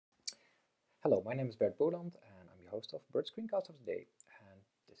Hello, my name is Bert Boland and I'm your host of Bert Screencast of the Day. And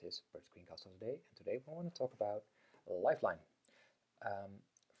this is Bert Screencast of the Day. And today we want to talk about Lifeline.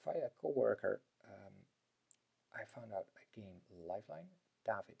 Via a co-worker, I found out a game Lifeline.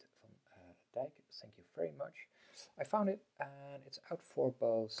 David van Dijk, thank you very much. I found it and it's out for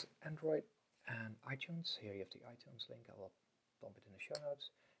both Android and iTunes. Here you have the iTunes link. I will dump it in the show notes.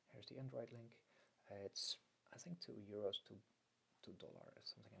 Here's the Android link. It's I think €2 to $2 or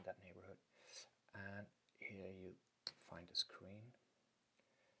something in that neighborhood. And here you find the screen.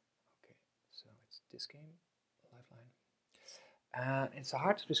 Okay, so it's this game, Lifeline. And it's a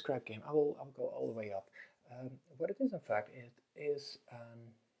hard to describe game. I will go all the way up. What it is, in fact, it is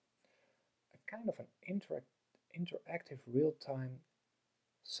a kind of an interactive real-time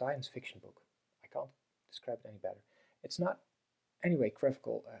science fiction book. I can't describe it any better. It's not anyway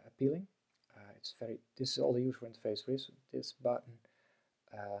graphical appealing. This is all the user interface with this button.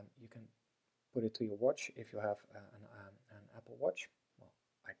 You can put it to your watch if you have an Apple Watch. Well,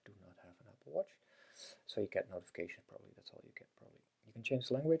 I do not have an Apple Watch, so you get notifications probably. That's all you get probably. You can change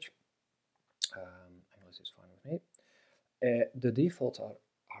the language. English is fine with me. The defaults are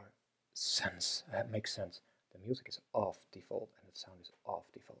sense. Makes sense. The music is off default and the sound is off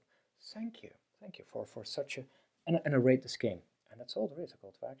default. Thank you for such a and I rate this game, and that's all there is. A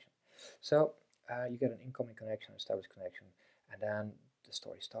call to action. So you get an incoming connection, established connection, and then the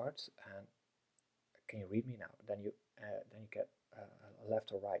story starts. And can you read me now? Then you get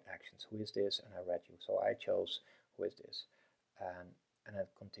left or right actions. Who is this? And I read you. So I chose who is this, and it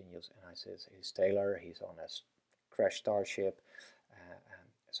continues. And I says he's Taylor. He's on a crashed starship.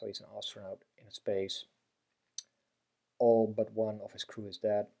 So he's an astronaut in space. All but one of his crew is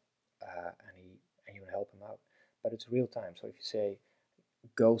dead, and you help him out. But it's real time. So if you say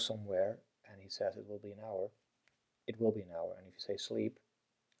go somewhere, and he says it will be an hour, it will be an hour. And if you say sleep,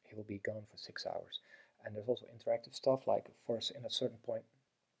 he will be gone for 6 hours. And there's also interactive stuff, like for us in a certain point,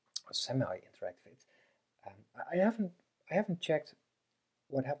 semi-interactive. I haven't checked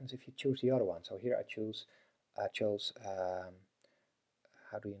what happens if you choose the other one. So here I chose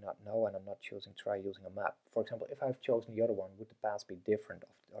how do you not know, and I'm not choosing try using a map. For example, if I've chosen the other one, would the path be different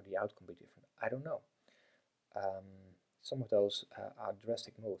or the outcome be different? I don't know. Some of those are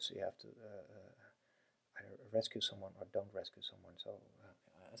drastic moves. You have to either rescue someone or don't rescue someone. So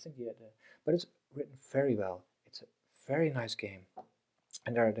I think but it's written very well. It's a very nice game,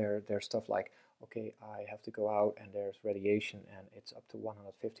 and there's stuff like, okay, I have to go out and there's radiation and it's up to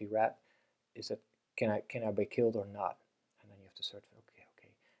 150 rad. Is it can I be killed or not? And then you have to search for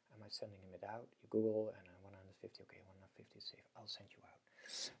okay, am I sending him it out? You Google and 150. Okay, 150 is safe. I'll send you out.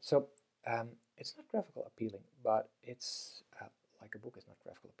 So it's not graphical appealing, but it's like a book is not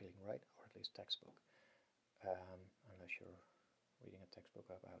graphical appealing, right? Or at least textbook, unless you're reading a textbook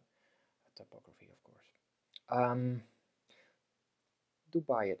about topography, of course. Do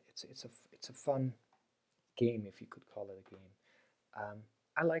buy it. It's a fun game, if you could call it a game.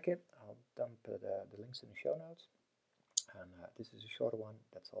 I like it. I'll dump the links in the show notes. And this is a shorter one.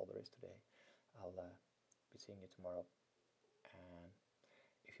 That's all there is today. I'll be seeing you tomorrow. And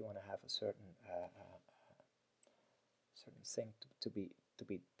if you want to have a certain thing to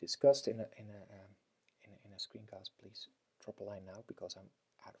be discussed in a screencast, please drop a line now, because I'm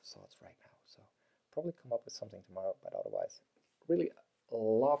out of thoughts right now. So probably come up with something tomorrow, but otherwise, really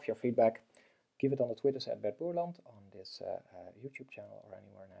love your feedback. Give it on the Twitters at Bert Boerland, on this YouTube channel, or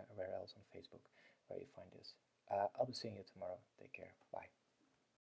anywhere else on Facebook where you find this. I'll be seeing you tomorrow. Take care. Bye.